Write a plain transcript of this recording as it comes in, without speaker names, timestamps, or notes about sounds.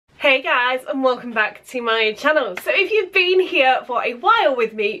Hey guys, and welcome back to my channel. So if you've been here for a while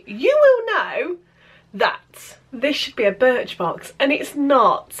with me, you will know that this should be a Birchbox and it's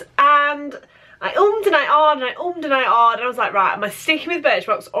not. And I ummed and I ahed and I ummed and I ahed and I was like, right, am I sticking with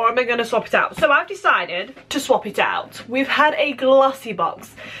Birchbox or am I going to swap it out? So I've decided to swap it out. We've had a Glossy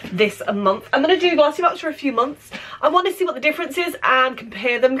box this month. I'm going to do Glossy box for a few months. I want to see what the difference is and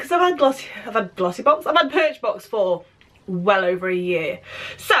compare them because I've had Birchbox for well over a year.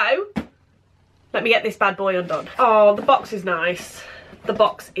 So let me get this bad boy undone. Oh, the box is nice. The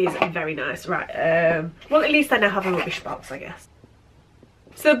box is very nice. Right, well, at least I now have a rubbish box, I guess.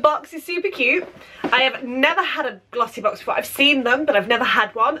 So the box is super cute. I have never had a Glossy box before. I've seen them, but I've never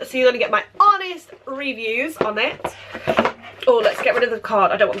had one. So you're going to get my honest reviews on it. Oh, let's get rid of the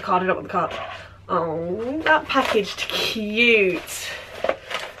card. I don't want the card. I don't want the card. Oh, that packaged cute.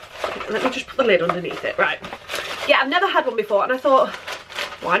 Let me just put the lid underneath it. Right. Yeah, I've never had one before, and I thought,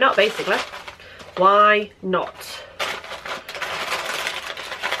 why not, basically? Why not?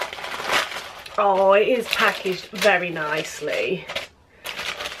 Oh, it is packaged very nicely.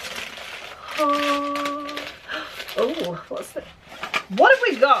 Oh, what's this? What have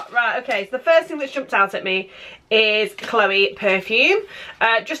we got? Right, okay, so the first thing that's jumped out at me is Chloe perfume.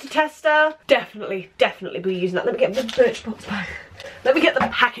 Just a tester. Definitely be using that. Let me get the Birchbox back. Let me get the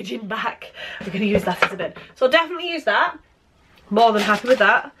packaging back. We're going to use that as a bit. So I'll definitely use that. More than happy with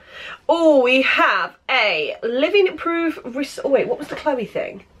that. Oh, we have a living proof. Oh wait, what was the Chloe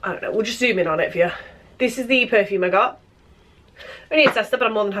thing? I don't know. We'll just zoom in on it for you. This is the perfume I got. Only a tester, but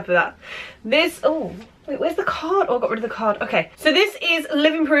I'm more than happy with that. This, oh, wait, where's the card? Oh, I got rid of the card. Okay, so this is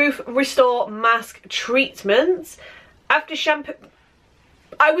Living Proof Restore Mask Treatment. After shampoo,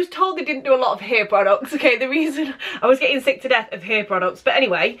 I was told they didn't do a lot of hair products. Okay, the reason I was getting sick to death of hair products. But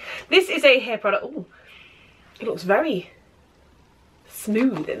anyway, this is a hair product. Oh, it looks very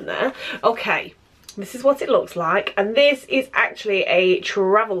smooth in there. Okay, this is what it looks like. And this is actually a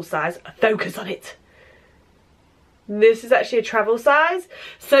travel size. Focus on it. This is actually a travel size,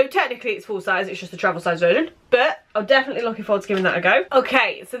 so technically it's full size, it's just a travel size version, but I'm definitely looking forward to giving that a go.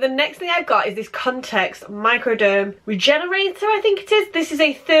 Okay, so the next thing I've got is this Context Microderm Regenerator, I think it is. This is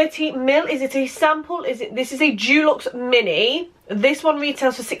a 30ml. Is it a sample? This is a Dulux Mini. This one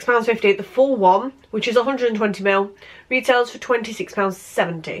retails for £6.50. The full one, which is 120ml, retails for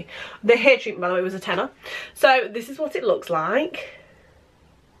 £26.70. The hair treatment, by the way, was a tenner. So this is what it looks like.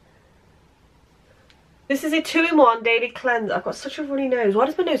 This is a 2-in-1 daily cleanser. I've got such a runny nose. Why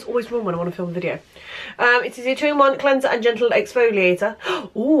does my nose always run when I want to film a video? It is a 2-in-1 cleanser and gentle exfoliator.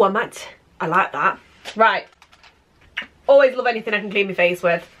 Oh, I like that. Right. Always love anything I can clean my face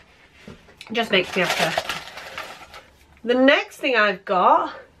with. Just makes me happy. The next thing I've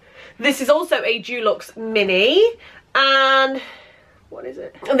got, this is also a Dulux Mini. And what is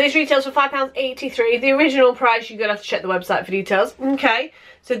it? And this retails for £5.83. The original price, you're going to have to check the website for details. Okay,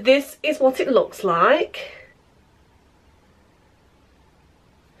 so this is what it looks like.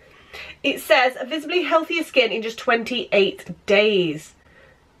 It says, visibly healthier skin in just 28 days.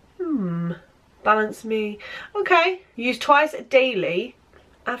 Balance me. Okay, use twice daily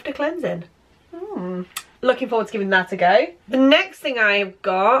after cleansing. Looking forward to giving that a go. The next thing I've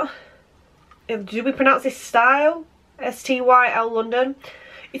got, do we pronounce this Style? STYL London.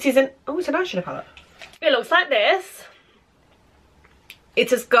 It is an, oh, it's an eyeshadow palette. It looks like this.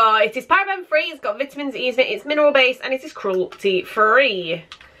 It is paraben free, it's got vitamins E in it, it's mineral based, and it is cruelty free.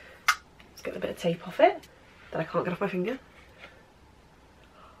 Let's get a bit of tape off it that I can't get off my finger.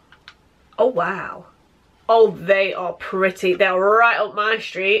 Oh wow. Oh, they are pretty. They're right up my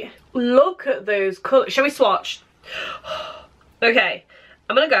street. Look at those colours. Shall we swatch? Okay.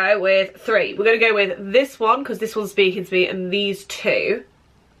 I'm going to go with 3. We're going to go with this one, because this one's speaking to me, and these 2.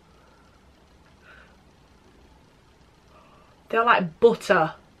 They're like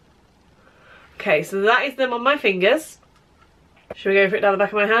butter. Okay, so that is them on my fingers. Should we go for it down the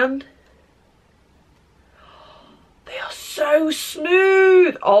back of my hand? They are so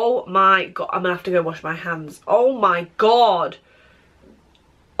smooth. Oh my god. I'm going to have to go wash my hands. Oh my god.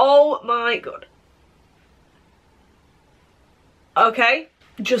 Oh my god. Okay.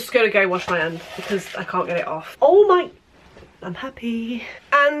 Just gonna go wash my hand because I can't get it off. Oh my, I'm happy.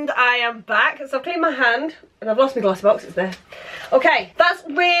 And I am back. So I've cleaned my hand and I've lost my Glossy box, it's there. Okay, that's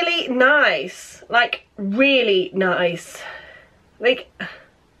really nice. Like, really nice. Like,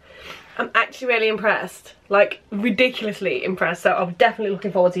 I'm actually really impressed. Like, ridiculously impressed. So I'm definitely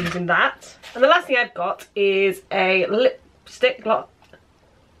looking forward to using that. And the last thing I've got is a lipstick gloss.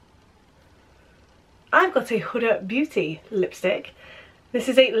 I've got a Huda Beauty lipstick. This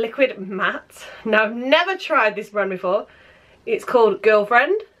is a liquid matte. Now, I've never tried this brand before. It's called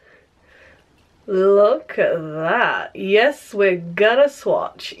Girlfriend. Look at that. Yes, we're gonna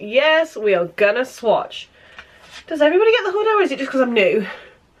swatch. Yes, we are gonna swatch. Does everybody get the hood or is it just because I'm new?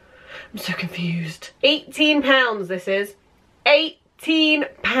 I'm so confused. £18 this is.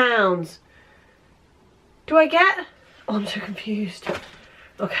 £18. Do I get? Oh, I'm so confused.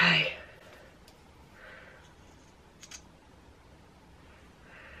 Okay.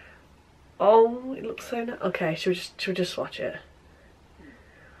 Oh, it looks so nice. Okay, should we just swatch it?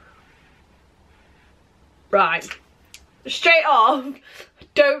 Right. Straight off, I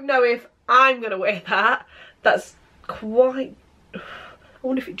don't know if I'm gonna wear that. That's quite... I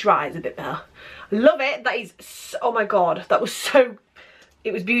wonder if it dries a bit better. I love it. That is so... oh my god, that was so...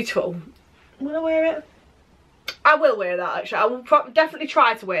 it was beautiful. Will I wear it? I will wear that actually. I will definitely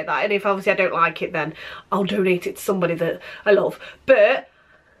try to wear that, and if obviously I don't like it, then I'll donate it to somebody that I love. But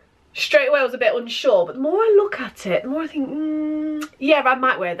straight away I was a bit unsure, but the more I look at it, the more I think, yeah, I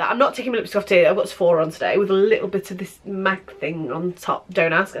might wear that. I'm not taking my lipstick off today. I've got Sephora on today with a little bit of this MAC thing on top.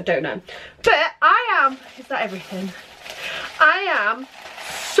 Don't ask, I don't know. But I am, is that everything? I am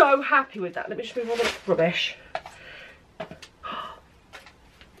so happy with that. Let me just move all the rubbish.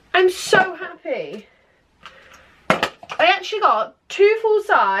 I'm so happy. I actually got 2 full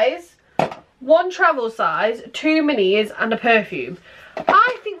size, 1 travel size, 2 minis and a perfume.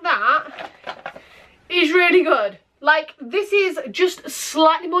 I think that is really good. Like, this is just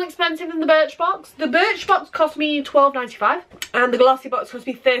slightly more expensive than the Birchbox. The Birchbox cost me £12.95 and the Glossy box cost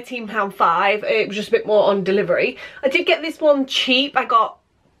me £13.05. It was just a bit more on delivery. I did get this one cheap. I got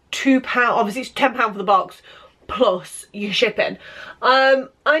 £2. Obviously it's £10 for the box plus your shipping. I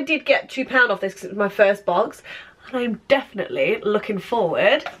did get £2 off this because it was my first box. And I'm definitely looking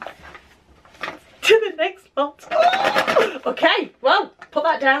forward to the next lot. Okay, well, put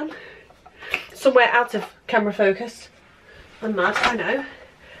that down. Somewhere out of camera focus. I'm mad, I know.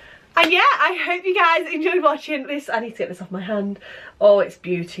 And yeah, I hope you guys enjoyed watching this. I need to get this off my hand. Oh, it's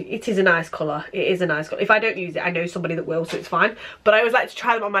beauty. It is a nice colour. It is a nice colour. If I don't use it, I know somebody that will, so it's fine. But I always like to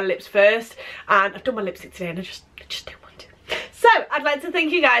try them on my lips first. And I've done my lipstick today and I just don't want to. So, I'd like to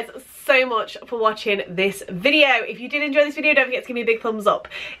thank you guys so much for watching this video. If you did enjoy this video, don't forget to give me a big thumbs up.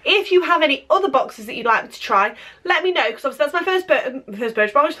 If you have any other boxes that you'd like me to try, let me know, because obviously that's my first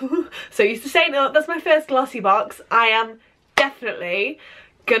Birchbox. So used to saying that's my first Glossy box. I am definitely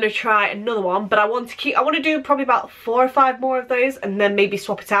gonna try another one, but I want to do probably about 4 or 5 more of those and then maybe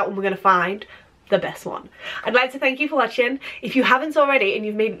swap it out when we're gonna find the best one. I'd like to thank you for watching. If you haven't already and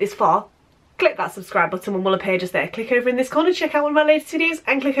you've made it this far, click that subscribe button and will appear just there. Click over in this corner to check out one of my latest videos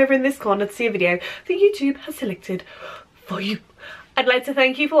and click over in this corner to see a video that YouTube has selected for you. I'd like to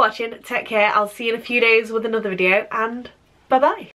thank you for watching. Take care. I'll see you in a few days with another video and bye bye.